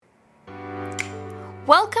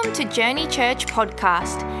Welcome to Journey Church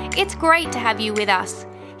Podcast. It's great to have you with us.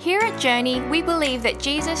 Here at Journey, we believe that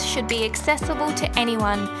Jesus should be accessible to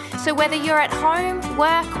anyone. So whether you're at home,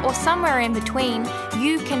 work, or somewhere in between,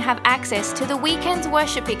 you can have access to the weekend's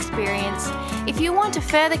worship experience. If you want to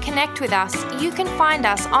further connect with us, you can find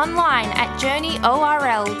us online at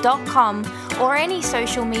journeyorl.com or any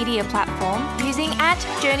social media platform using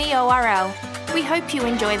 @journeyorl. We hope you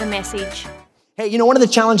enjoy the message. Hey, one of the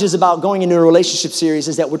challenges about going into a relationship series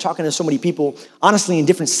is that we're talking to so many people, honestly, in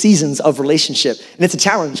different seasons of relationship. And it's a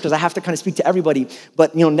challenge because I have to kind of speak to everybody.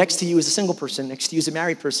 But, next to you is a single person. Next to you is a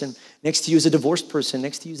married person. Next to you is a divorced person.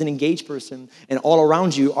 Next to you is an engaged person. And all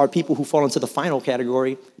around you are people who fall into the final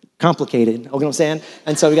category, complicated. You know what I'm saying?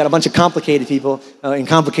 And so we got a bunch of complicated people in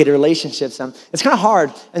complicated relationships. It's kind of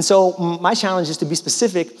hard. And so my challenge is to be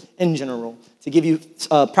specific in general, to give you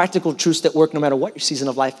practical truths that work no matter what your season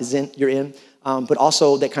of life you're in. But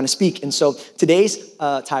also that kind of speak. And so today's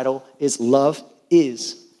title is Love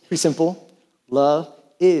Is. Pretty simple. Love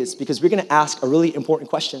is. Because we're going to ask a really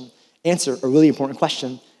important question, answer a really important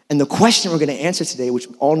question. And the question we're going to answer today, which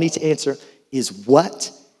we all need to answer, is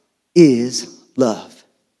what is love?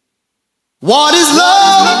 What is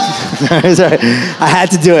love? Sorry. I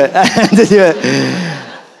had to do it. I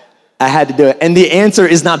had to do it. And the answer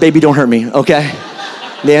is not, baby, don't hurt me, okay?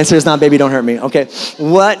 The answer is not, baby, don't hurt me, okay?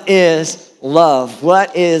 What is love?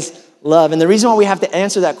 What is love? And the reason why we have to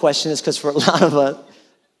answer that question is because for a lot of us,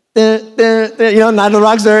 not the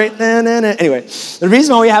rock story. Anyway, the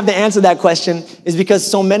reason why we have to answer that question is because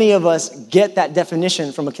so many of us get that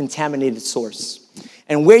definition from a contaminated source.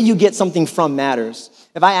 And where you get something from matters.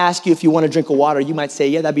 If I ask you if you want a drink of water, you might say,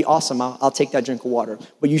 yeah, that'd be awesome. I'll take that drink of water.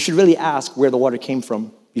 But you should really ask where the water came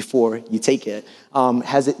from before you take it.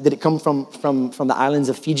 Did it come from the islands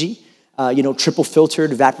of Fiji? Triple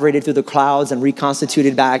filtered, evaporated through the clouds, and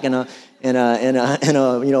reconstituted back in a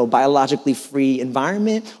biologically free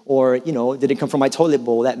environment, or did it come from my toilet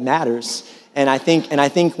bowl? That matters. And I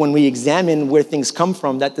think when we examine where things come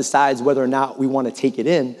from, that decides whether or not we want to take it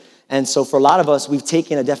in. And so for a lot of us, we've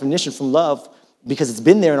taken a definition from love because it's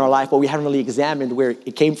been there in our life, but we haven't really examined where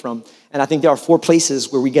it came from. And I think there are 4 places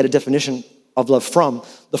where we get a definition of love from.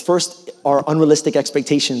 The first are unrealistic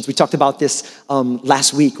expectations. We talked about this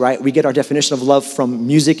last week, right? We get our definition of love from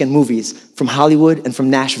music and movies, from Hollywood and from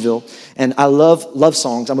Nashville. And I love love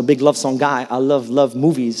songs. I'm a big love song guy. I love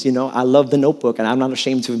movies, I love The Notebook, and I'm not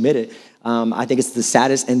ashamed to admit it. I think it's the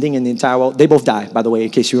saddest ending in the entire world. They both die, by the way, in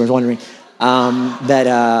case you were wondering.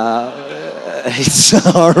 It's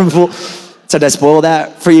horrible. So did I spoil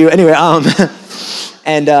that for you? Anyway,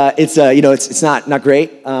 and it's not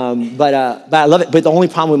great, but I love it. But the only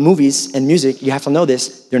problem with movies and music, you have to know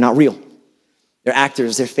this, they're not real. They're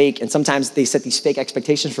actors, they're fake, and sometimes they set these fake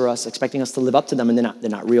expectations for us, expecting us to live up to them, and they're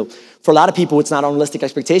not real. For a lot of people, it's not unrealistic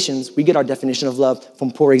expectations. We get our definition of love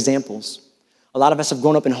from poor examples. A lot of us have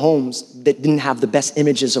grown up in homes that didn't have the best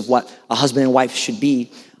images of what a husband and wife should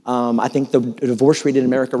be. I think the divorce rate in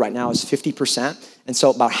America right now is 50%. And so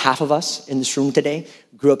about half of us in this room today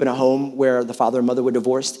grew up in a home where the father and mother were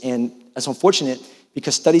divorced. And it's unfortunate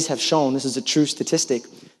because studies have shown, this is a true statistic,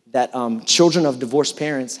 that children of divorced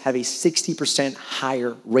parents have a 60%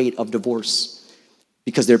 higher rate of divorce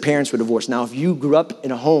because their parents were divorced. Now, if you grew up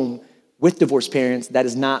in a home with divorced parents, that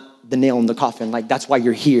is not the nail in the coffin. Like, that's why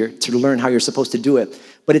you're here, to learn how you're supposed to do it.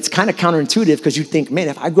 But it's kind of counterintuitive because you think, man,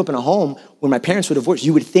 if I grew up in a home where my parents were divorced,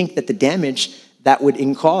 you would think that the damage that would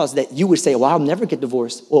cause, that you would say, well, I'll never get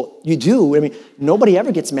divorced. Well, you do. I mean, nobody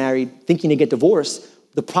ever gets married thinking to get divorced.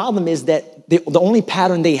 The problem is that the only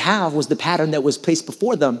pattern they have was the pattern that was placed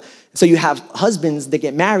before them. So you have husbands that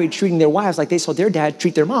get married treating their wives like they saw their dad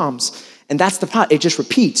treat their moms. And that's the problem. It just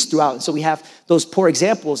repeats throughout. So we have those poor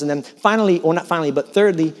examples. And then thirdly,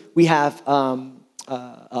 we have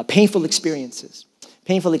painful experiences.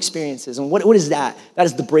 Painful experiences. And what is that? That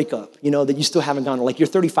is the breakup, that you still haven't gone. Like, you're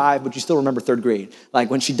 35, but you still remember 3rd grade. Like,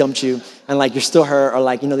 when she dumped you, and like, you're still her, or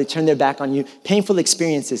like, they turned their back on you. Painful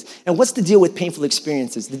experiences. And what's the deal with painful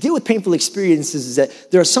experiences? The deal with painful experiences is that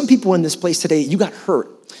there are some people in this place today, you got hurt.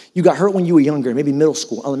 You got hurt when you were younger, maybe middle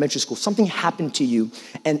school, elementary school. Something happened to you.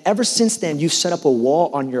 And ever since then, you've set up a wall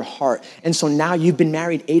on your heart. And so now you've been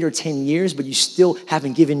married 8 or 10 years, but you still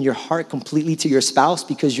haven't given your heart completely to your spouse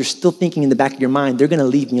because you're still thinking in the back of your mind, they're going to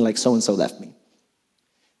leave me like so-and-so left me.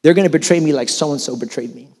 They're going to betray me like so-and-so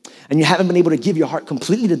betrayed me. And you haven't been able to give your heart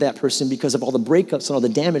completely to that person because of all the breakups and all the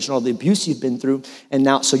damage and all the abuse you've been through. And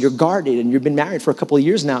now, so you're guarded and you've been married for a couple of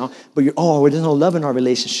years now, but there's no love in our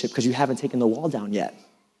relationship because you haven't taken the wall down yet.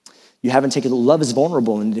 You haven't taken, love is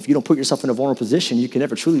vulnerable, and if you don't put yourself in a vulnerable position, you can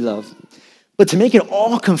never truly love. But to make it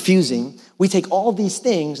all confusing, we take all these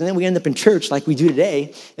things and then we end up in church like we do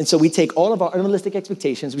today. And so we take all of our unrealistic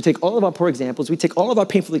expectations, we take all of our poor examples, we take all of our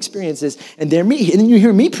painful experiences, and then you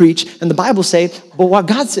hear me preach and the Bible say, but what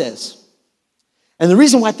God says. And the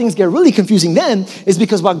reason why things get really confusing then is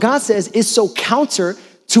because what God says is so counter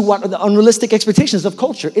to what are the unrealistic expectations of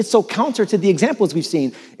culture. It's so counter to the examples we've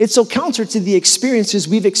seen. It's so counter to the experiences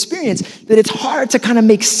we've experienced that it's hard to kind of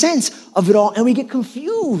make sense of it all, and we get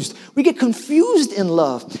confused. We get confused in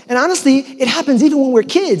love. And honestly, it happens even when we're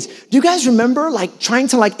kids. Do you guys remember like trying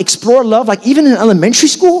to like explore love, like even in elementary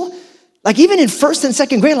school? Like even in first and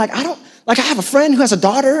second grade, I have a friend who has a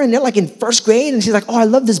daughter and they're like in first grade and she's like, oh, I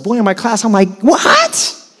love this boy in my class. I'm like,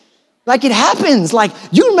 what? Like it happens. Like,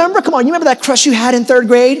 you remember that crush you had in third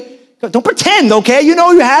grade? Don't pretend, okay? You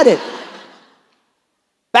know you had it.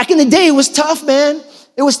 Back in the day, it was tough, man.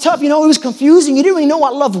 It was tough, it was confusing. You didn't really know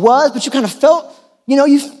what love was, but you kind of felt,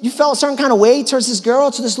 you felt a certain kind of way towards this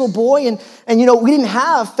girl, to this little boy. And we didn't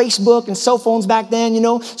have Facebook and cell phones back then,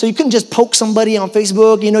 so you couldn't just poke somebody on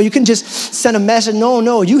Facebook, you couldn't just send a message.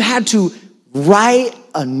 No, you had to write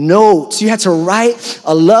a note. You had to write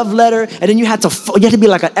a love letter, and then you had to be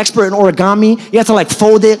like an expert in origami. You had to like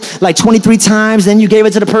fold it like 23 times, then you gave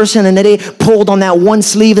it to the person, and then they pulled on that one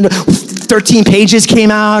sleeve, and 13 pages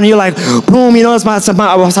came out, and you're like, boom,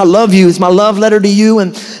 it's I love you. It's my love letter to you.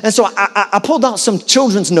 And so I pulled out some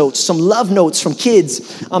children's notes, some love notes from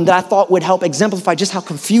kids that I thought would help exemplify just how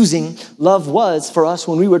confusing love was for us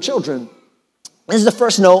when we were children. This is the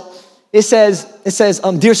first note. It says,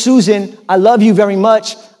 Dear Susan, I love you very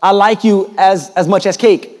much. I like you as much as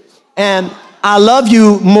cake. And I love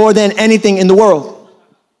you more than anything in the world,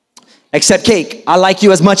 except cake. I like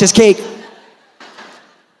you as much as cake.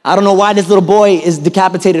 I don't know why this little boy is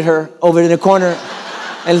decapitated her over in the corner.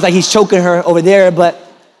 And it's like he's choking her over there, but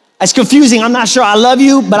it's confusing. I'm not sure. I love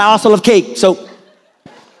you, but I also love cake. So,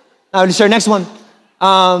 I'll just share the next one.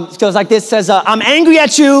 It goes like this. It says, I'm angry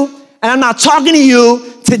at you, and I'm not talking to you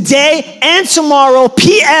today and tomorrow.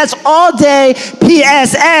 P.S. all day.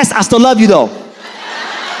 P.S.S. I still love you though.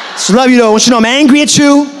 Still love you though. I want you to know I'm angry at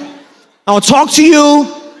you. I won't talk to you,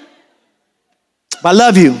 but I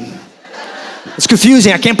love you. It's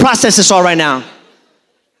confusing. I can't process this all right now.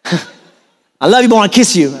 I love you, but I want to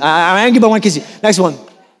kiss you. I'm angry, but I want to kiss you. Next one.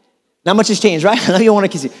 Not much has changed, right? I love you, I want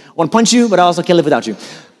to kiss you. I want to punch you, but I also can't live without you.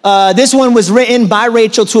 This one was written by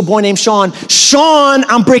Rachel to a boy named Sean. Sean,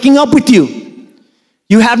 I'm breaking up with you.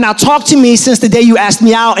 You have not talked to me since the day you asked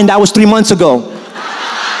me out, and that was 3 months ago.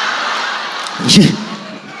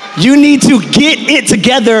 You need to get it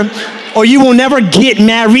together, or you will never get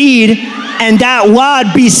married, and that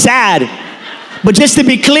would be sad. But just to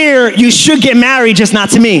be clear, you should get married, just not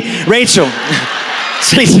to me. Rachel.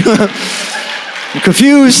 You're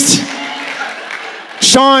confused.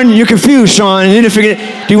 Sean, you're confused, Sean. You need to figure it.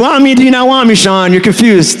 Do you want me? Do you not want me, Sean? You're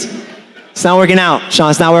confused. It's not working out, Sean.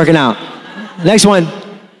 It's not working out. Next one.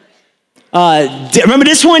 Remember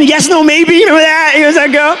this one? Yes, no, maybe. Remember that? Here's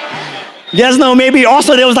that girl. Yes, no, maybe.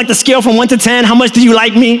 Also, there was like the scale from 1 to 10. How much do you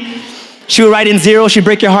like me? She would write in 0. She'd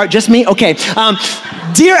break your heart. Just me? Okay.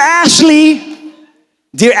 Dear Ashley,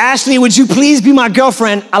 would you please be my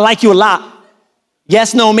girlfriend? I like you a lot.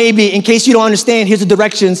 Yes, no, maybe. In case you don't understand, here's the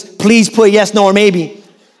directions. Please put yes, no, or maybe.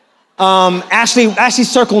 Ashley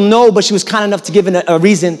circled no, but she was kind enough to give a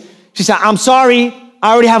reason. She said, I'm sorry,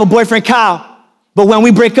 I already have a boyfriend, Kyle. But when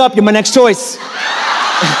we break up, you're my next choice.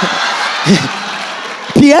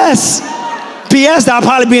 P.S. That'll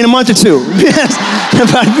probably be in a month or 2. P.S.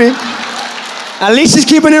 At least she's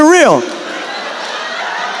keeping it real.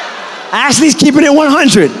 Ashley's keeping it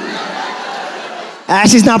 100.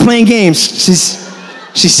 Ashley's not playing games.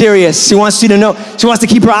 She's serious. She wants you to know. She wants to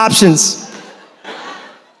keep her options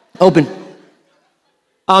open.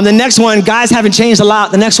 The next one, guys haven't changed a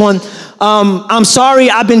lot. The next one, I'm sorry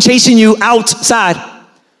I've been chasing you outside,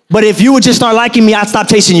 but if you would just start liking me, I'd stop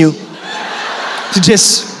chasing you.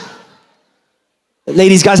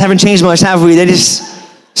 Ladies, guys haven't changed much, have we? They're just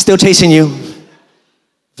still chasing you.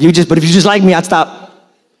 But if you just like me, I'd stop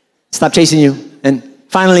chasing you. And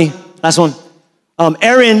finally, last one.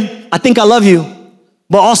 Erin, I think I love you,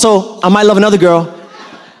 but also I might love another girl.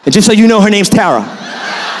 And just so you know, her name's Tara.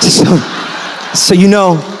 So you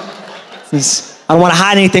know, I don't want to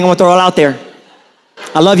hide anything. I want to throw it all out there.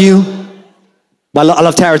 I love you, but I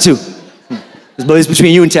love Tara too. It's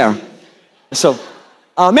between you and Tara. So,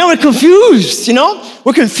 man, we're confused,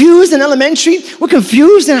 We're confused in elementary. We're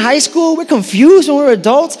confused in high school. We're confused when we're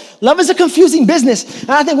adults. Love is a confusing business.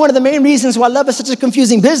 And I think one of the main reasons why love is such a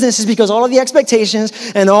confusing business is because all of the expectations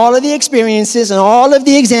and all of the experiences and all of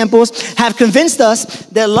the examples have convinced us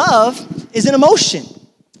that love is an emotion.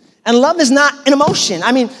 And love is not an emotion.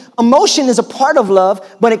 I mean, emotion is a part of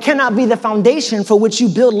love, but it cannot be the foundation for which you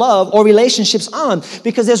build love or relationships on,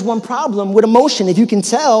 because there's one problem with emotion. If you can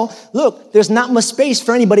tell, look, there's not much space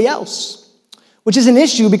for anybody else, which is an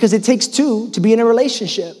issue because it takes two to be in a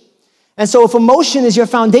relationship. And so if emotion is your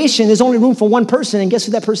foundation, there's only room for one person, and guess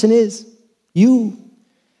who that person is? You.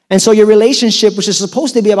 And so your relationship, which is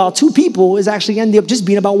supposed to be about two people, is actually ending up just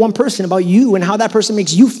being about one person, about you and how that person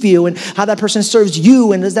makes you feel and how that person serves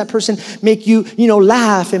you, and does that person make you,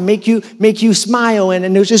 laugh and make you smile,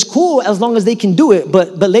 and it's just cool as long as they can do it.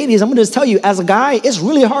 But ladies, I'm gonna just tell you, as a guy, it's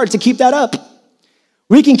really hard to keep that up.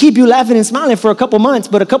 We can keep you laughing and smiling for a couple months,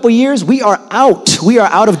 but a couple years, we are out. We are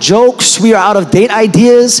out of jokes. We are out of date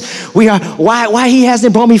ideas. Why he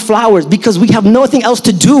hasn't brought me flowers? Because we have nothing else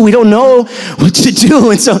to do. We don't know what to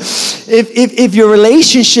do. And so if your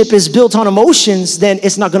relationship is built on emotions, then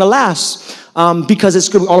it's not going to last because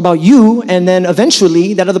it's all about you. And then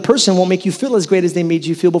eventually that other person won't make you feel as great as they made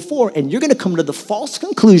you feel before. And you're going to come to the false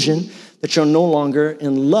conclusion that you're no longer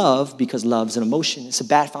in love, because love's an emotion. It's a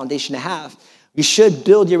bad foundation to have. You should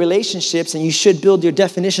build your relationships, and you should build your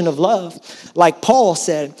definition of love. Like Paul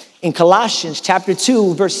said in Colossians chapter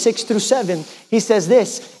 2, verse 6 through 7, he says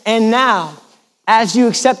this, "And now, as you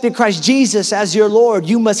accepted Christ Jesus as your Lord,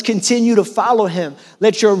 you must continue to follow him.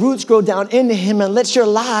 Let your roots grow down into him, and let your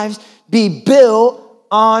lives be built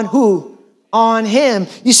on who? On him."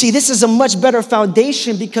 You see, this is a much better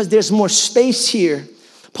foundation because there's more space here.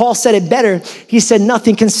 Paul said it better. He said,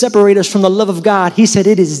 nothing can separate us from the love of God. He said,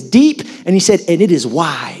 it is deep, and he said, and it is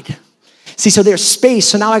wide. See, so there's space.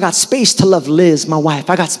 So now I got space to love Liz, my wife.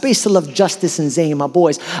 I got space to love Justice and Zane, my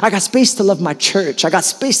boys. I got space to love my church. I got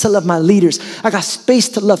space to love my leaders. I got space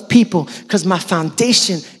to love people because my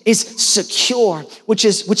foundation is secure, which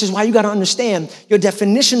is why you got to understand your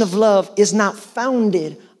definition of love is not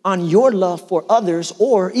founded on your love for others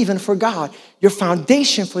or even for God. Your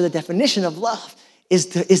foundation for the definition of love is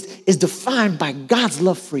defined by God's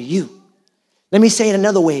love for you. Let me say it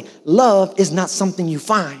another way. Love is not something you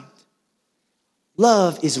find.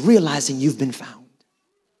 Love is realizing you've been found.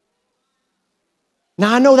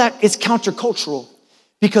 Now, I know that it's countercultural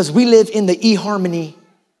because we live in the eHarmony,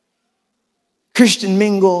 Christian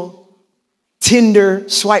mingle, Tinder,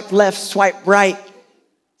 swipe left, swipe right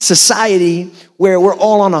society where we're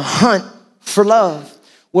all on a hunt for love.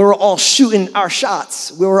 We're all shooting our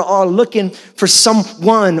shots. We're all looking for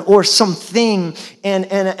someone or something. And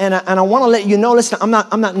I want to let you know, listen, I'm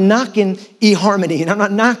not knocking eHarmony, and I'm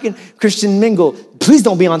not knocking Christian Mingle. Please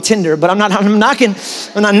don't be on Tinder, but I'm not knocking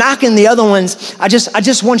the other ones. I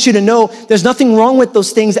just want you to know there's nothing wrong with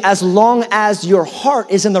those things as long as your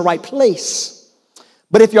heart is in the right place.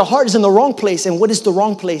 But if your heart is in the wrong place, and what is the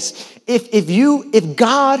wrong place? If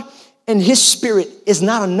God and his spirit is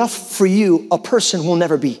not enough for you, a person will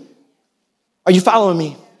never be. Are you following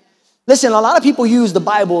me? Listen, a lot of people use the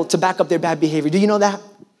Bible to back up their bad behavior. Do you know that?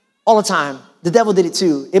 All the time. The devil did it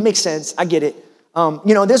too. It makes sense. I get it.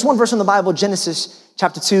 There's one verse in the Bible, Genesis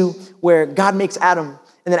chapter 2, where God makes Adam.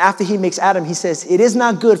 And then after he makes Adam, he says, it is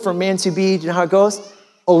not good for man to be, do you know how it goes?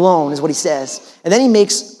 Alone is what he says. And then he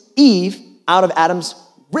makes Eve out of Adam's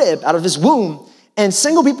rib, out of his womb. And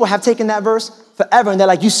single people have taken that verse forever. And they're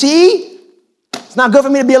like, you see, it's not good for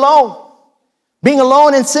me to be alone. Being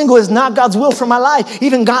alone and single is not God's will for my life.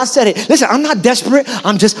 Even God said it. Listen, I'm not desperate.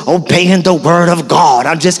 I'm just obeying the word of God.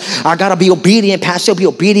 I got to be obedient. Pastor, be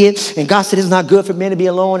obedient. And God said it's not good for me to be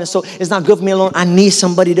alone. And so it's not good for me alone. I need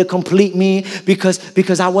somebody to complete me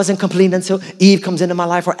because I wasn't complete until Eve comes into my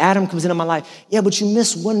life or Adam comes into my life. Yeah, but you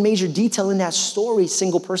miss one major detail in that story,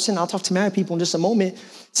 single person. I'll talk to married people in just a moment.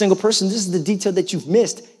 Single person, this is the detail that you've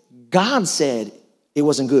missed. God said it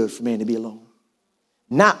wasn't good for man to be alone.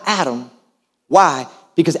 Not Adam. Why?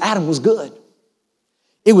 Because Adam was good.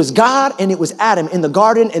 It was God and it was Adam in the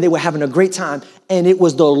garden, and they were having a great time. And it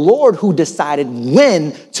was the Lord who decided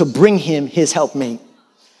when to bring him his helpmate.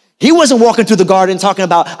 He wasn't walking through the garden talking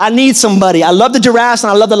about, I need somebody. I love the giraffes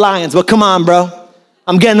and I love the lions, but come on, bro.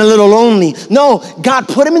 I'm getting a little lonely. No, God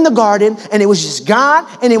put him in the garden, and it was just God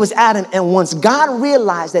and it was Adam. And once God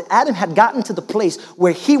realized that Adam had gotten to the place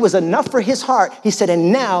where he was enough for his heart, he said,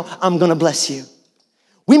 and now I'm going to bless you.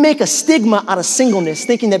 We make a stigma out of singleness,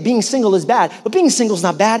 thinking that being single is bad. But being single is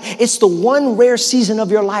not bad. It's the one rare season of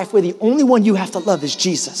your life where the only one you have to love is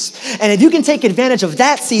Jesus. And if you can take advantage of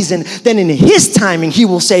that season, then in his timing, he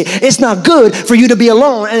will say, it's not good for you to be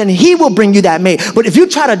alone. And then he will bring you that mate. But if you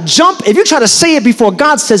try to say it before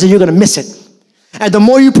God says it, you're going to miss it. And the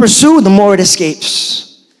more you pursue, the more it escapes.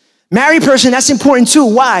 Married person, that's important too.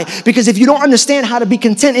 Why? Because if you don't understand how to be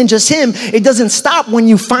content in just him, it doesn't stop when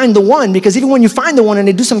you find the one. Because even when you find the one and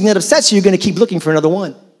they do something that upsets you, you're going to keep looking for another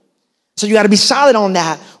one. So you got to be solid on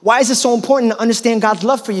that. Why is it so important to understand God's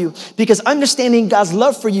love for you? Because understanding God's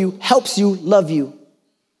love for you helps you love you.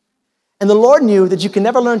 And the Lord knew that you can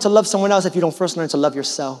never learn to love someone else if you don't first learn to love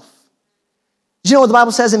yourself. Do you know what the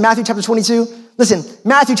Bible says in Matthew chapter 22? Listen,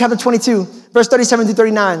 Matthew chapter 22, verse 37 through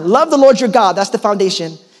 39. Love the Lord your God. That's the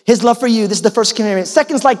foundation. His love for you. This is the first commandment.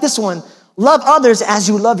 Second's like this one. Love others as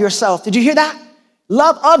you love yourself. Did you hear that?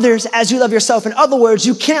 Love others as you love yourself. In other words,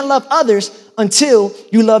 you can't love others until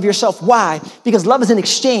you love yourself. Why? Because love is an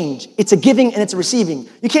exchange. It's a giving and it's a receiving.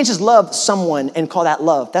 You can't just love someone and call that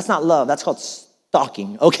love. That's not love. That's called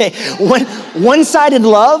stalking, okay? One-sided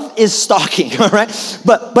love is stalking, all right?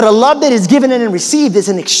 But a love that is given and received is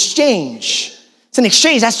an exchange. It's an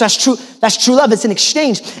exchange. That's true love. It's an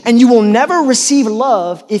exchange. And you will never receive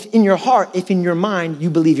love if in your heart, if in your mind, you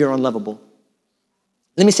believe you're unlovable.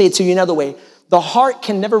 Let me say it to you another way. The heart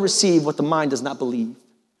can never receive what the mind does not believe.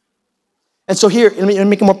 And so here, let me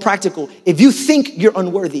make it more practical. If you think you're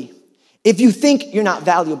unworthy, if you think you're not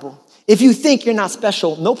valuable, if you think you're not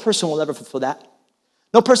special, no person will ever fulfill that.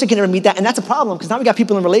 No person can ever meet that. And that's a problem because now we got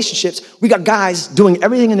people in relationships. We got guys doing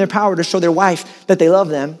everything in their power to show their wife that they love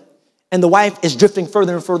them. And the wife is drifting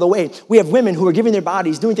further and further away. We have women who are giving their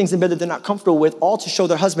bodies, doing things in bed that they're not comfortable with, all to show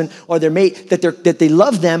their husband or their mate that they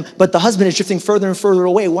love them, but the husband is drifting further and further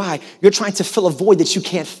away. Why? You're trying to fill a void that you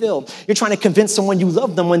can't fill. You're trying to convince someone you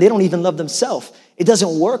love them when they don't even love themselves. It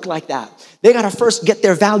doesn't work like that. They got to first get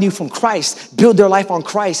their value from Christ, build their life on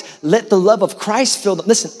Christ, let the love of Christ fill them.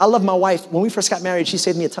 Listen, I love my wife. When we first got married, she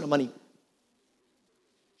saved me a ton of money.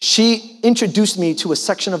 She introduced me to a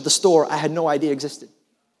section of the store I had no idea existed.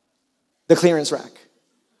 The clearance rack.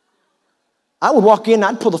 I would walk in,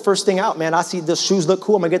 I'd pull the first thing out, man. I see those shoes look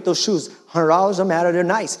cool, I'm gonna get those shoes. $100, no matter, they're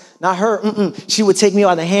nice. Not her, She would take me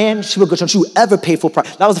by the hand, she would go, don't you ever pay full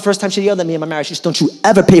price. That was the first time she yelled at me in my marriage. She said, don't you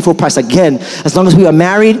ever pay full price again. As long as we were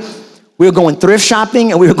married, we were going thrift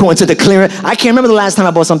shopping and we were going to the clearance. I can't remember the last time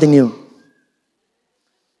I bought something new.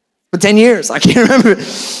 For 10 years, I can't remember.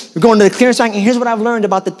 We're going to the clearance rack, and here's what I've learned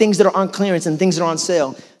about the things that are on clearance and things that are on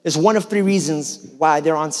sale. There's one of three reasons why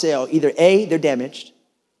they're on sale. Either A, they're damaged.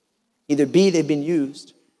 Either B, they've been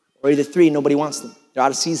used. Or either three, nobody wants them. They're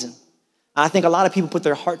out of season. And I think a lot of people put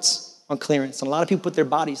their hearts on clearance, and a lot of people put their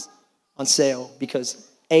bodies on sale because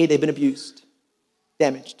A, they've been abused,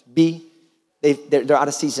 damaged. B, they're out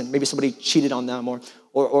of season. Maybe somebody cheated on them,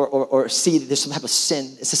 or C, there's some type of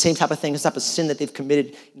sin. It's the same type of thing, it's the type of sin that they've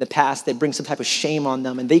committed in the past that brings some type of shame on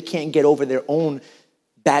them, and they can't get over their own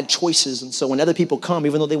bad choices. And so when other people come,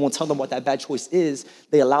 even though they won't tell them what that bad choice is,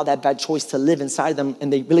 they allow that bad choice to live inside them,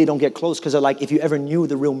 and they really don't get close because they're like, if you ever knew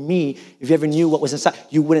the real me, if you ever knew what was inside,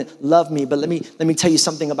 you wouldn't love me. But let me tell you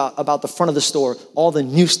something about the front of the store. All the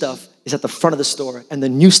new stuff is at the front of the store, and the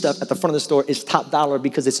new stuff at the front of the store is top dollar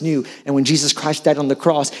because it's new. And when Jesus Christ died on the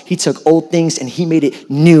cross, he took old things and he made it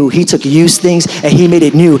new. He took used things and he made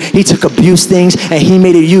it new. He took abused things and he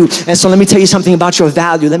made it you. And so let me tell you something about your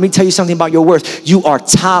value. Let me tell you something about your worth. You are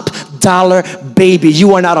top dollar, baby.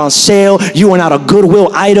 You are not on sale. You are not a Goodwill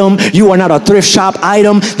item. You are not a thrift shop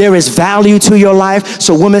item. There is value to your life.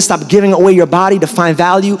 So women, stop giving away your body to find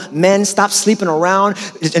value. Men, stop sleeping around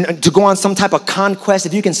and to go on some type of conquest.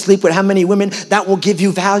 If you can sleep with how many women, that will give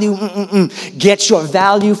you value. Get your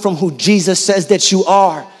value from who Jesus says that you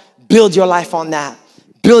are. Build your life on that.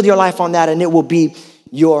 Build your life on that, and it will be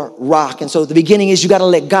your rock. And so the beginning is you got to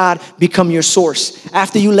let God become your source.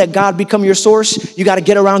 After you let God become your source, you got to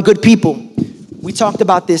get around good people. We talked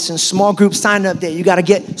about this in small group sign up day. You got to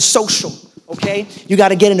get social. Okay? You got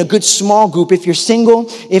to get in a good small group. If you're single,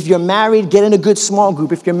 if you're married, get in a good small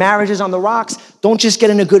group. If your marriage is on the rocks, don't just get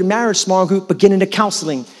in a good marriage small group, but get into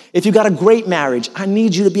counseling. If you got a great marriage, I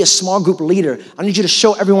need you to be a small group leader. I need you to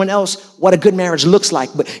show everyone else what a good marriage looks like,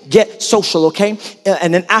 but get social, okay?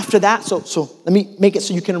 And then after that, so let me make it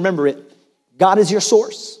so you can remember it. God is your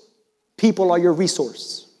source. People are your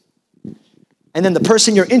resource. And then the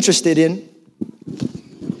person you're interested in,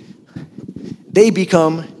 they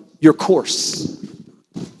become your course.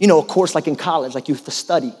 You know, a course like in college, like you have to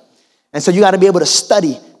study. And so you got to be able to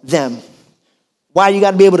study them. Why you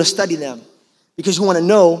got to be able to study them? Because you want to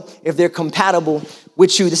know if they're compatible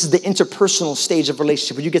with you. This is the interpersonal stage of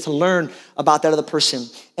relationship where you get to learn about that other person.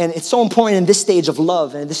 And it's so important in this stage of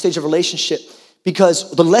love and this stage of relationship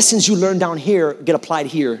because the lessons you learn down here get applied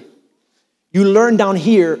here. You learn down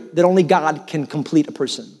here that only God can complete a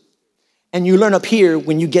person. And you learn up here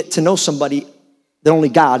when you get to know somebody that only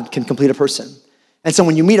God can complete a person. And so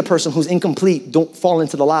when you meet a person who's incomplete, don't fall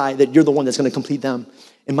into the lie that you're the one that's going to complete them.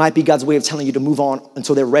 It might be God's way of telling you to move on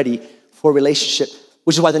until they're ready for a relationship,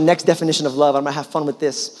 which is why the next definition of love, I'm going to have fun with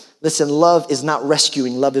this. Listen, love is not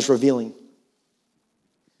rescuing, love is revealing.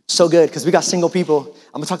 So good, because we got single people.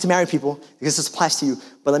 I'm gonna talk to married people because this applies to you.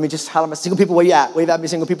 But let me just holler at my single people. Where you at? Wave at me,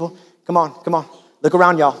 single people. Come on. Look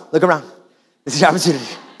around, y'all. Look around. This is your opportunity.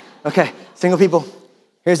 Okay, single people.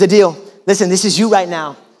 Here's the deal. Listen, this is you right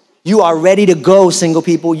now. You are ready to go, single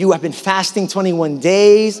people. You have been fasting 21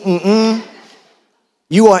 days.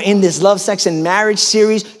 You are in this love, sex, and marriage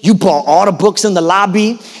series. You bought all the books in the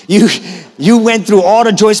lobby. You went through all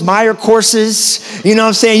the Joyce Meyer courses. You know what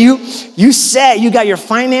I'm saying? You said you got your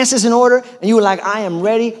finances in order, and you were like, I am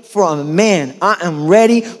ready for a man. I am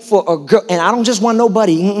ready for a girl. And I don't just want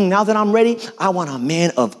nobody. Now that I'm ready, I want a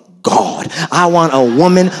man of God. I want a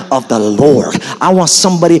woman of the Lord. I want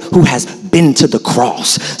somebody who has been to the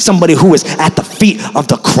cross. Somebody who is at the feet of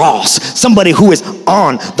the cross. Somebody who is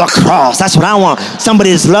on the cross. That's what I want.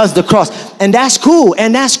 Somebody that loves the cross. And that's cool.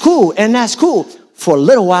 And that's cool. And that's cool. For a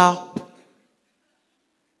little while.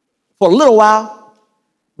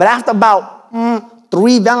 But after about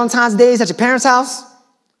 3 Valentine's days at your parents' house,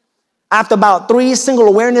 after about 3 single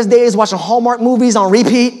awareness days watching Hallmark movies on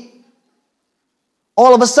repeat,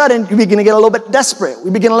 all of a sudden, we begin to get a little bit desperate. We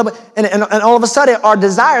begin a little bit, and all of a sudden, our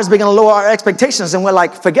desires begin to lower our expectations. And we're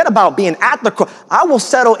like, forget about being at the cross. I will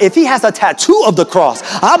settle if he has a tattoo of the cross.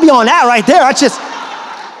 I'll be on that right there. I just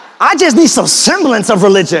need some semblance of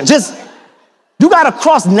religion. You got a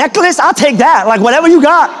cross necklace? I'll take that. Like, whatever you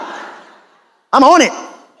got, I'm on it.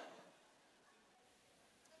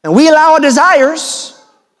 And we allow our desires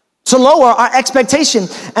to lower our expectation.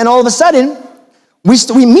 And all of a sudden,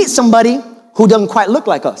 we meet somebody who doesn't quite look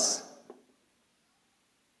like us.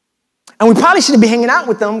 And we probably shouldn't be hanging out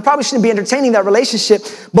with them. We probably shouldn't be entertaining that relationship,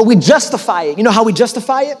 but we justify it. You know how we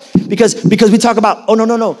justify it? Because we talk about, oh,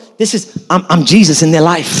 no. I'm Jesus in their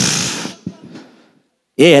life.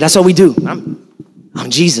 Yeah, that's what we do. I'm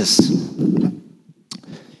Jesus.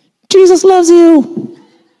 Jesus loves you.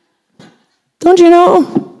 Don't you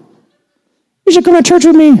know? You should come to church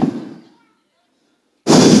with me.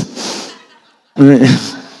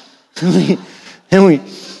 And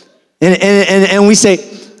we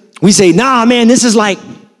say, nah, man, this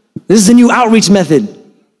is a new outreach method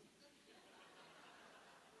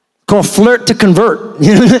called flirt to convert.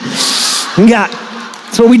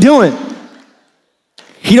 That's what we doing.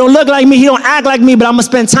 He don't look like me, he don't act like me, but I'm gonna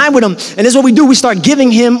spend time with him. And this is what we do. We start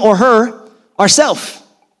giving him or her ourselves.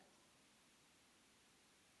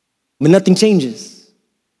 But nothing changes.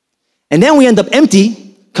 And then we end up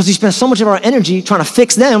empty because we spend so much of our energy trying to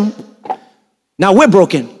fix them. Now we're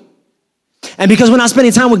broken. And because we're not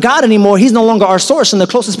spending time with God anymore, he's no longer our source, and the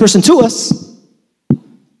closest person to us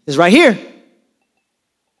is right here.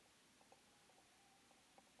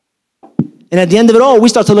 And at the end of it all, we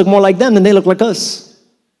start to look more like them than they look like us.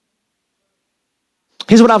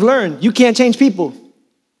 Here's what I've learned. You can't change people,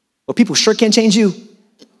 but people sure can change you.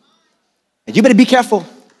 And you better be careful,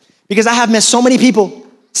 because I have met so many people,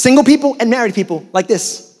 single people and married people like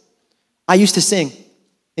this. I used to sing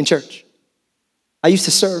in church. I used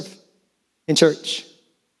to serve in church.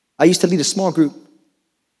 I used to lead a small group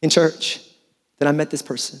in church. Then I met this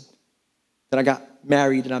person. Then I got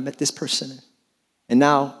married and I met this person. And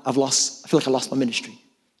now I feel like I lost my ministry.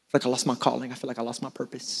 I feel like I lost my calling. I feel like I lost my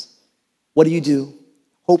purpose. What do?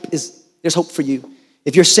 There's hope for you.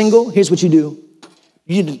 If you're single, here's what you do.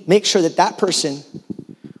 You need to make sure that person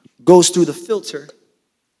goes through the filter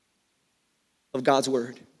of God's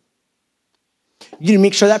word. You need to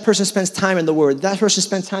make sure that person spends time in the word. That person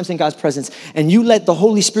spends time in God's presence. And you let the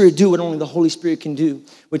Holy Spirit do what only the Holy Spirit can do,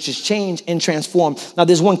 which is change and transform. Now,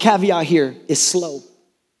 there's one caveat here. It's slow.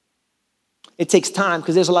 It takes time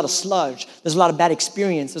because there's a lot of sludge. There's a lot of bad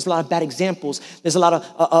experience. There's a lot of bad examples. There's a lot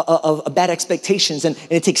of bad expectations. And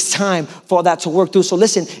it takes time for all that to work through. So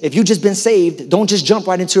listen, if you've just been saved, don't just jump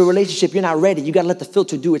right into a relationship. You're not ready. You got to let the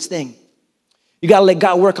filter do its thing. You got to let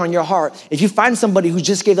God work on your heart. If you find somebody who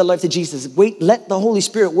just gave their life to Jesus, let the Holy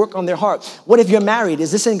Spirit work on their heart. What if you're married?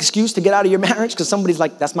 Is this an excuse to get out of your marriage? Because somebody's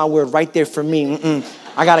like, that's my word right there for me.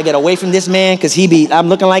 I got to get away from this man because I'm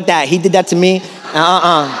looking like that. He did that to me.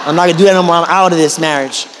 I'm not going to do that no more. I'm out of this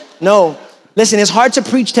marriage. No. Listen, it's hard to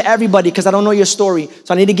preach to everybody because I don't know your story.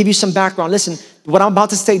 So I need to give you some background. Listen, what I'm about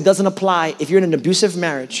to say doesn't apply if you're in an abusive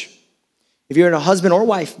marriage. If you're in a husband or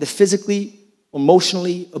wife that physically,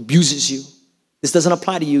 emotionally abuses you. This doesn't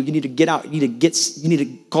apply to you. You need to get out. You need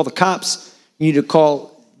to call the cops. You need to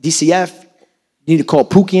call DCF. You need to call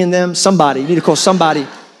Pookie and them. Somebody. You need to call somebody.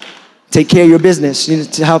 Take care of your business. You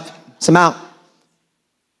need to help some out.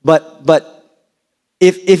 But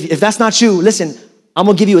if that's not you, listen, I'm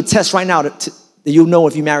going to give you a test right now that you'll know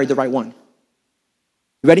if you married the right one.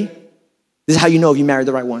 You ready? This is how you know if you married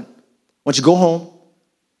the right one. I want you to go home.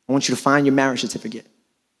 I want you to find your marriage certificate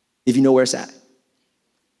if you know where it's at.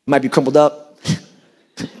 Might be crumpled up.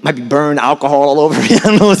 Might be burned, alcohol all over. I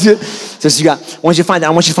don't know what's good. So I want you to find that.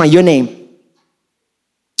 I want you to find your name.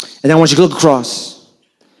 And then I want you to look across.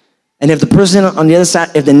 And if the person on the other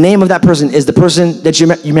side, if the name of that person is the person that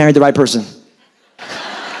you married the right person.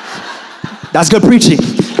 That's good preaching.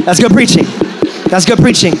 That's good preaching. That's good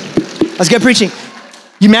preaching. That's good preaching.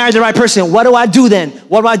 You married the right person. What do I do then?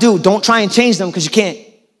 What do I do? Don't try and change them because you can't. I'm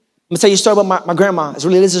going to tell you a story about my grandma. It's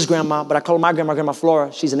really Liz's grandma, but I call her my grandma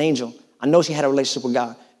Flora. She's an angel. I know she had a relationship with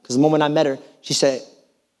God because the moment I met her, she said,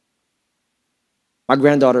 my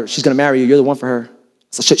granddaughter, she's going to marry you. You're the one for her.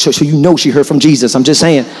 So you know she heard from Jesus. I'm just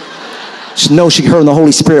saying. She knows she heard the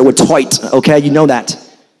Holy Spirit with Twite, okay? You know that.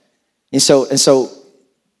 And so,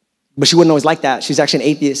 but she wasn't always like that. She's actually an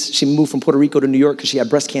atheist. She moved from Puerto Rico to New York because she had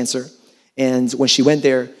breast cancer. And when she went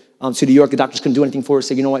there to New York, the doctors couldn't do anything for her.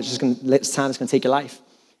 Said, you know what, it's going to take your life.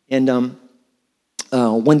 And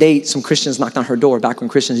one day, some Christians knocked on her door, back when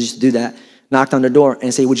Christians used to do that, knocked on the door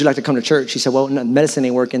and said, would you like to come to church? She said, well, no, medicine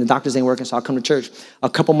ain't working, the doctors ain't working, so I'll come to church. A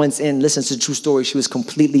couple months in, listen to the true story, she was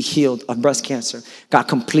completely healed of breast cancer. God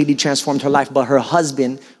completely transformed her life, but her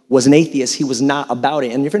husband was an atheist. He was not about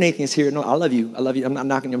it. And if you're an atheist here, no, I love you. I'm not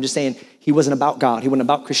knocking you. I'm just saying he wasn't about God. He wasn't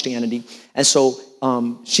about Christianity. And so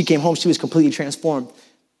she came home. She was completely transformed.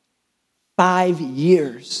 5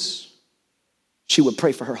 years, she would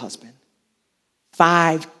pray for her husband.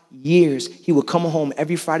 5 years, he would come home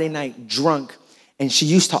every Friday night drunk, and she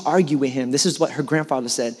used to argue with him. This is what her grandfather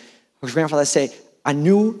said. Her grandfather said, I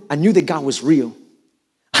knew that God was real.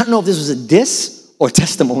 I don't know if this was a diss or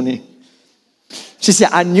testimony. She said,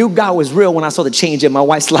 I knew God was real when I saw the change in my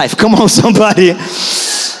wife's life. Come on, somebody.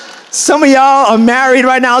 Some of y'all are married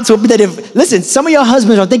right now to that. Listen, some of your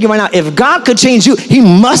husbands are thinking right now, if God could change you, he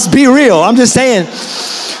must be real. I'm just saying.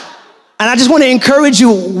 And I just want to encourage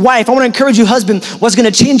you, wife. I want to encourage you, husband. What's going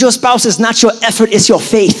to change your spouse is not your effort, it's your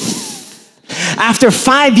faith. After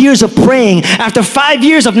 5 years of praying, after 5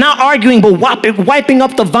 years of not arguing but wiping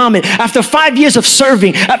up the vomit, after 5 years of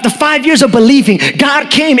serving, after 5 years of believing,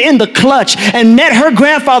 God came in the clutch and met her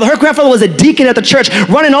grandfather. Her grandfather was a deacon at the church,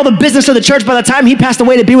 running all the business of the church by the time he passed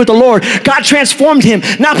away to be with the Lord. God transformed him,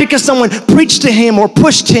 not because someone preached to him or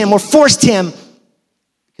pushed him or forced him,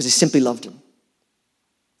 because he simply loved him.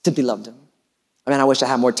 Simply loved him. I mean, I wish I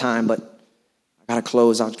had more time, but I got to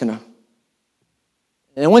close. I was going to.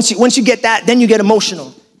 And once you get that, then you get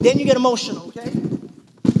emotional. Then you get emotional, okay?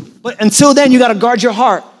 But until then, you got to guard your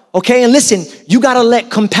heart, okay? And listen, you got to let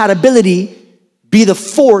compatibility be the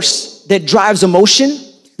force that drives emotion.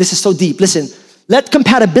 This is so deep. Listen, let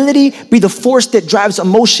compatibility be the force that drives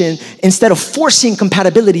emotion instead of forcing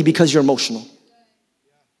compatibility because you're emotional.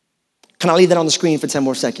 Can I leave that on the screen for 10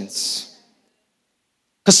 more seconds?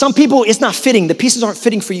 Because some people, it's not fitting. The pieces aren't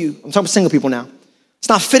fitting for you. I'm talking about single people now. It's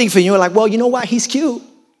not fitting for you. You're like, well, you know what? He's cute.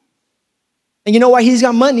 And you know what? He's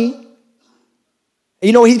got money. And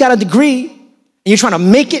you know what? He's got a degree. And you're trying to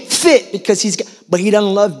make it fit because but he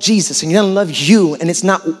doesn't love Jesus and he doesn't love you. And it's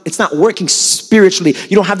not working spiritually.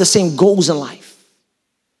 You don't have the same goals in life.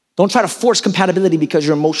 Don't try to force compatibility because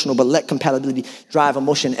you're emotional, but let compatibility drive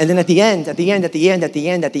emotion. And then at the end,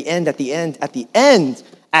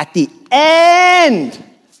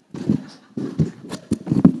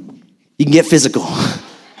 you can get physical.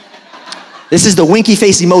 This is the winky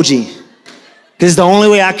face emoji. This is the only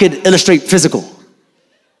way I could illustrate physical.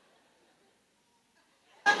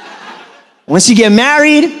 Once you get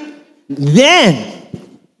married, then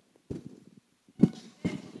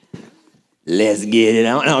let's get it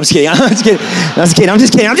out. No, I'm just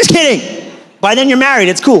kidding. By then you're married,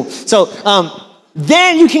 it's cool. So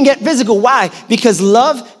then you can get physical. Why? Because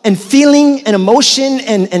love and feeling and emotion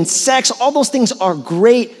and sex, all those things are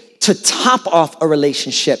great to top off a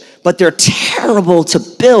relationship, but they're terrible to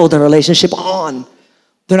build a relationship on.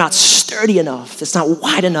 They're not sturdy enough. It's not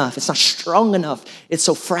wide enough. It's not strong enough. It's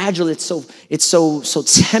so fragile. It's so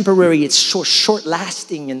temporary. It's short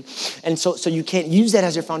lasting, and so you can't use that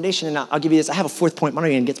as your foundation. And I'll give you this. I have a fourth point. I'm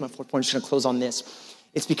not even get to my fourth point. I'm just gonna close on this.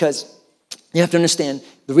 It's because you have to understand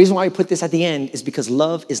the reason why we put this at the end is because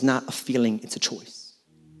love is not a feeling. It's a choice.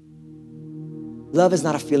 Love is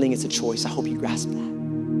not a feeling. It's a choice. I hope you grasp that.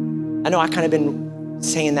 I know I kind of been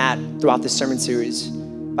saying that throughout this sermon series,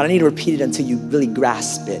 but I need to repeat it until you really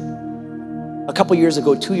grasp it. A couple years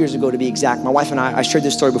ago, 2 years ago to be exact, my wife and I shared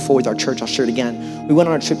this story before with our church, I'll share it again. We went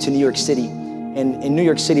on a trip to New York City, and in New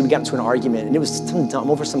York City, we got into an argument, and it was something dumb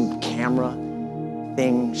over some camera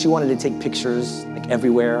thing. She wanted to take pictures like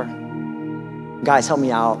everywhere. Guys, help me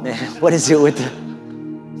out, man. What is it with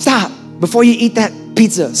Stop, before you eat that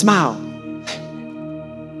pizza, smile.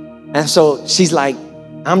 And so she's like,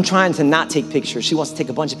 I'm trying to not take pictures. She wants to take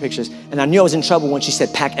a bunch of pictures. And I knew I was in trouble when she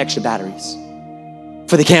said, pack extra batteries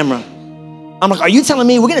for the camera. I'm like, are you telling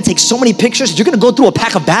me we're gonna take so many pictures that you're gonna go through a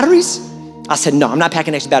pack of batteries? I said, no, I'm not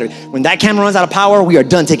packing extra battery. When that camera runs out of power, we are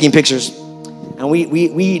done taking pictures. And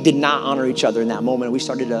we did not honor each other in that moment.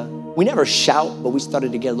 We never shout, but we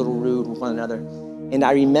started to get a little rude with one another. And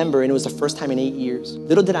I remember, and it was the first time in 8 years,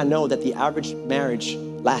 little did I know that the average marriage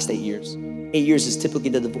lasts 8 years. 8 years is typically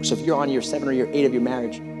the divorce. So if you're on year 7 or year 8 of your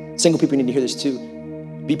marriage, single people need to hear this too.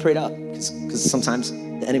 Be prayed up, because sometimes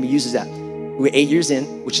the enemy uses that. We were 8 years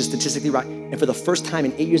in, which is statistically right. And for the first time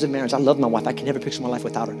in 8 years of marriage, I love my wife. I can never picture my life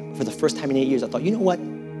without her. For the first time in 8 years, I thought, you know what?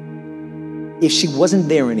 If she wasn't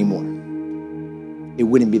there anymore, it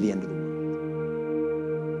wouldn't be the end of the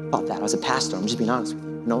world. I thought that. I was a pastor. I'm just being honest with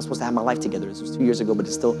you. You know, I'm supposed to have my life together. This was 2 years ago, but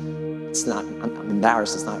it's not, I'm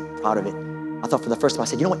embarrassed. It's not proud of it. I thought for the first time, I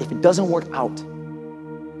said, you know what? If it doesn't work out,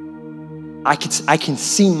 I can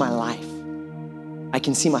see my life. I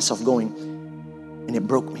can see myself going, and it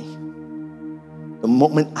broke me. The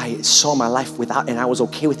moment I saw my life without, and I was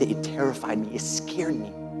okay with it, it terrified me. It scared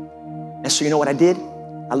me. And so you know what I did?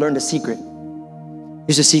 I learned a secret.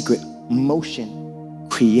 Here's a secret. Motion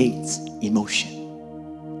creates emotion.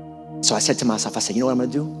 So I said to myself, I said, you know what I'm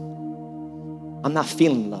gonna do? I'm not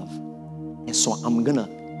feeling love. And so I'm gonna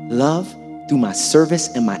love through my service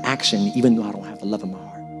and my action, even though I don't have the love in my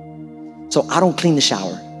heart. So I don't clean the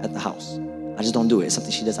shower at the house. I just don't do it. It's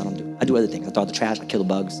something she does, I don't do. I do other things. I throw out the trash, I kill the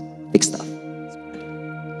bugs, big stuff.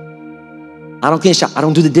 I don't clean the shower. I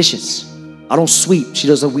don't do the dishes. I don't sweep. She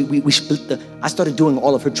does. We split I started doing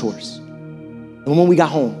all of her chores. And when we got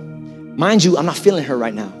home, mind you, I'm not feeling her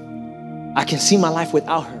right now. I can see my life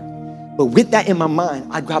without her. But with that in my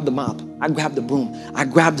mind, I grab the mop, I grab the broom, I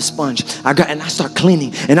grab the sponge, and I start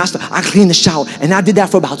cleaning, and I clean the shower. And I did that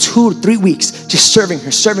for about 2 to 3 weeks, just serving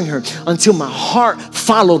her, until my heart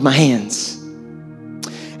followed my hands.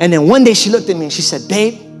 And then one day she looked at me and she said,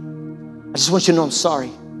 babe, I just want you to know I'm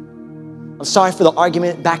sorry. I'm sorry for the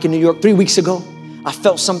argument back in New York 3 weeks ago. I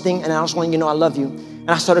felt something, and I just want you to know I love you. And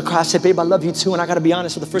I started crying. I said, babe, I love you too. And I got to be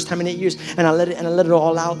honest, for the first time in 8 years. And I let it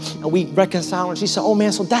all out. And we reconciled. And she said, oh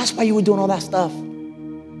man, so that's why you were doing all that stuff.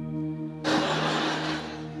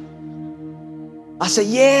 I said,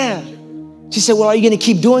 yeah. She said, well, are you going to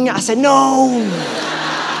keep doing it? I said, no.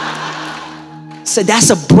 I said, that's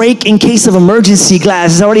a break in case of emergency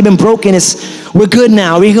glass. It's already been broken. We're good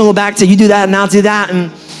now. We can go back to you do that and I'll do that.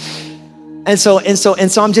 And so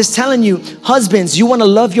I'm just telling you, husbands, you want to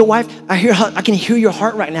love your wife? I can hear your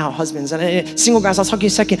heart right now, husbands. And single guys, I'll talk to you a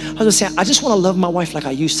second. Husbands say, I just want to love my wife like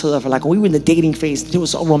I used to love her. Like when we were in the dating phase, it was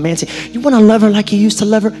so romantic. You want to love her like you used to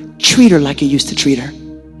love her? Treat her like you used to treat her.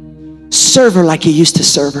 Serve her like you used to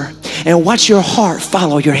serve her. And watch your heart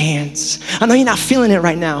follow your hands. I know you're not feeling it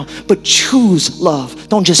right now, but choose love.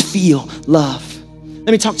 Don't just feel love.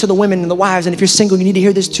 Let me talk to the women and the wives, and if you're single, you need to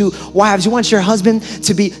hear this too. Wives, you want your husband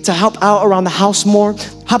to help out around the house more?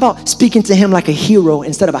 How about speaking to him like a hero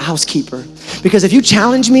instead of a housekeeper? Because if you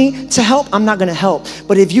challenge me to help, I'm not gonna help.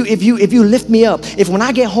 But if you lift me up, if when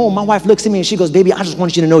I get home, my wife looks at me and she goes, baby, I just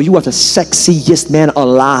want you to know you are the sexiest man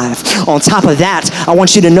alive. On top of that, I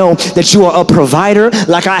want you to know that you are a provider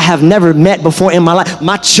like I have never met before in my life.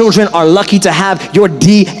 My children are lucky to have your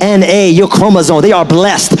DNA, your chromosome. They are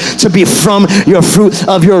blessed to be from your fruit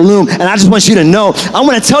of your loom. And I just want you to know, I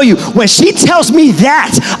want to tell you, when she tells me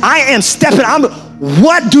that, I am stepping,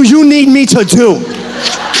 what do you need me to do?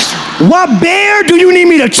 What bear do you need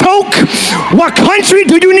me to choke? What country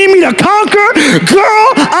do you need me to conquer?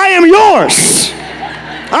 Girl, I am yours.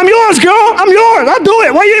 I'm yours, girl. I'm yours. I'll do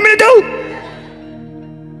it. What do you need me to do?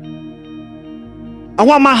 I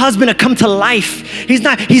want my husband to come to life. He's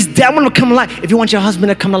dead. I want him to come to life. If you want your husband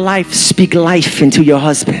to come to life, speak life into your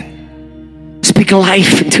husband. Speak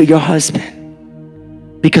life into your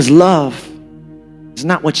husband. Because love is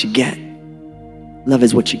not what you get. Love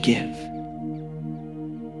is what you give.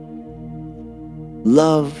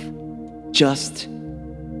 Love just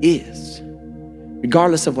is.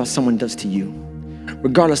 Regardless of what someone does to you,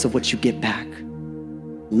 regardless of what you get back,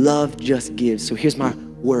 love just gives. So here's my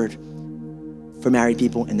word for married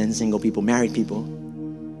people and then single people. Married people,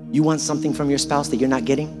 you want something from your spouse that you're not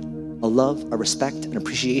getting? A love, a respect, an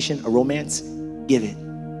appreciation, a romance? Give it.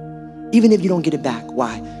 Even if you don't get it back.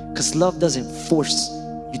 Why? Because love doesn't force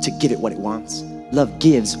you to give it what it wants. Love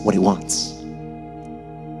gives what it wants.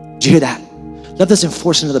 Did you hear that? Love doesn't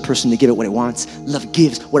force another person to give it what it wants. Love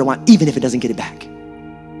gives what it wants, even if it doesn't get it back.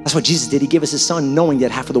 That's what Jesus did. He gave us his son knowing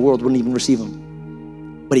that half of the world wouldn't even receive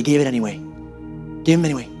him. But he gave it anyway. Gave him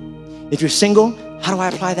anyway. If you're single, how do I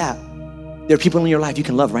apply that? There are people in your life you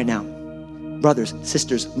can love right now. Brothers,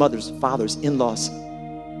 sisters, mothers, fathers, in-laws.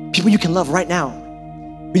 People you can love right now.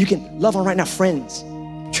 Who you can love on right now, friends,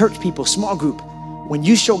 church people, small group. When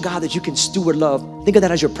you show God that you can steward love, think of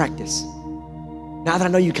that as your practice. Now that I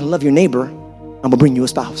know you can love your neighbor, I'm gonna bring you a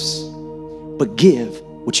spouse. But give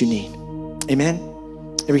what you need. Amen?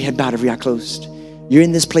 Every head bowed, every eye closed. You're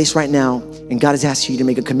in this place right now, and God has asked you to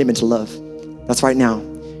make a commitment to love. That's right now.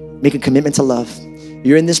 Make a commitment to love.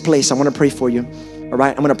 You're in this place. I want to pray for you. All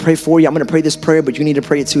right, I'm going to pray for you. I'm going to pray this prayer, but you need to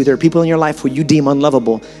pray it too. There are people in your life who you deem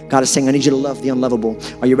unlovable. God is saying, I need you to love the unlovable.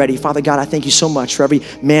 Are you ready? Father God, I thank you so much for every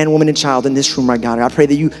man, woman, and child in this room, right, God. I pray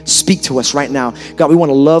that you speak to us right now. God, we want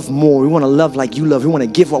to love more. We want to love like you love. We want to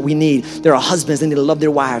give what we need. There are husbands that need to love their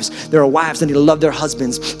wives. There are wives that need to love their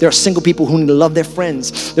husbands. There are single people who need to love their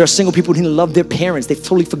friends. There are single people who need to love their parents. They've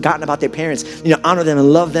totally forgotten about their parents. You know, honor them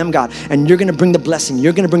and love them, God. And you're going to bring the blessing.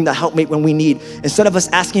 You're going to bring the helpmate when we need. Instead of us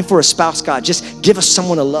asking for a spouse, God, just give us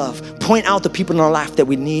someone to love. Point out the people in our life that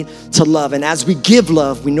we need to love. And as we give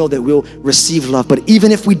love, we know that we'll receive love. But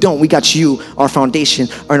even if we don't, we got you, our foundation,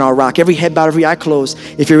 and our rock. Every head bowed, every eye closed.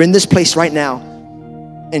 If you're in this place right now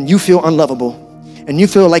and you feel unlovable and you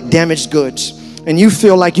feel like damaged goods, and you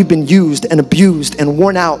feel like you've been used and abused and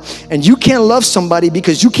worn out, and you can't love somebody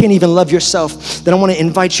because you can't even love yourself, then I want to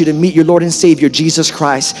invite you to meet your Lord and Savior, Jesus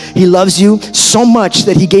Christ. He loves you so much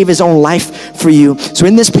that he gave his own life for you. So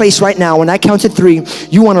in this place right now, when I count to 3,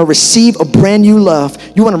 you want to receive a brand new love.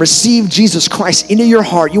 You want to receive Jesus Christ into your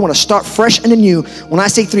heart. You want to start fresh and anew. When I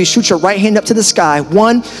say 3, shoot your right hand up to the sky.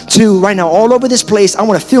 1, 2, right now, all over this place. I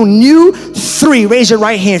want to feel new. 3, raise your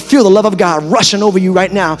right hand. Feel the love of God rushing over you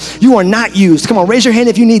right now. You are not used. Come on, raise your hand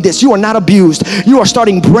if you need this. You are not abused. You are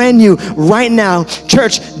starting brand new right now.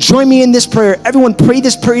 Church, join me in this prayer. Everyone pray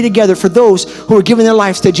this prayer together for those who are giving their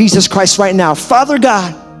lives to Jesus Christ right now. Father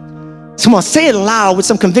God, come on, say it loud with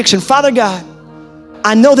some conviction. Father God,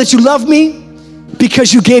 I know that you love me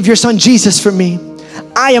because you gave your son Jesus for me.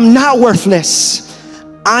 I am not worthless.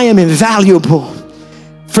 I am invaluable.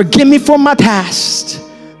 Forgive me for my past.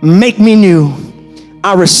 Make me new.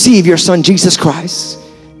 I receive your son Jesus Christ.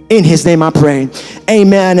 In his name I pray.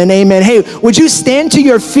 Amen and amen. Hey, would you stand to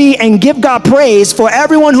your feet and give God praise for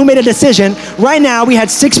everyone who made a decision? Right now, we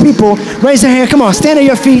had 6 people. Raise their hand. Come on, stand at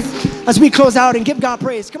your feet as we close out and give God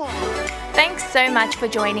praise. Come on. Thanks so much for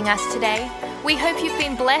joining us today. We hope you've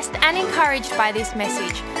been blessed and encouraged by this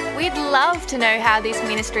message. We'd love to know how this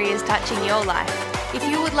ministry is touching your life. If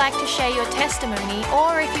you would like to share your testimony,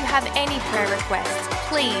 or if you have any prayer requests,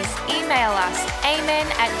 please email us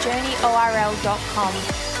amen@journeyorl.com,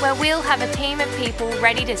 where we'll have a team of people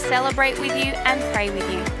ready to celebrate with you and pray with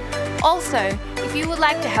you. Also, if you would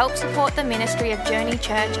like to help support the ministry of Journey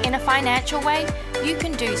Church in a financial way, you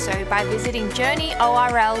can do so by visiting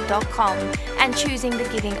journeyorl.com and choosing the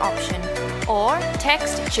giving option, or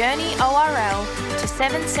text JourneyORL to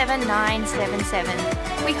 77977.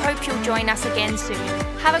 We hope you'll join us again soon.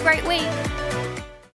 Have a great week.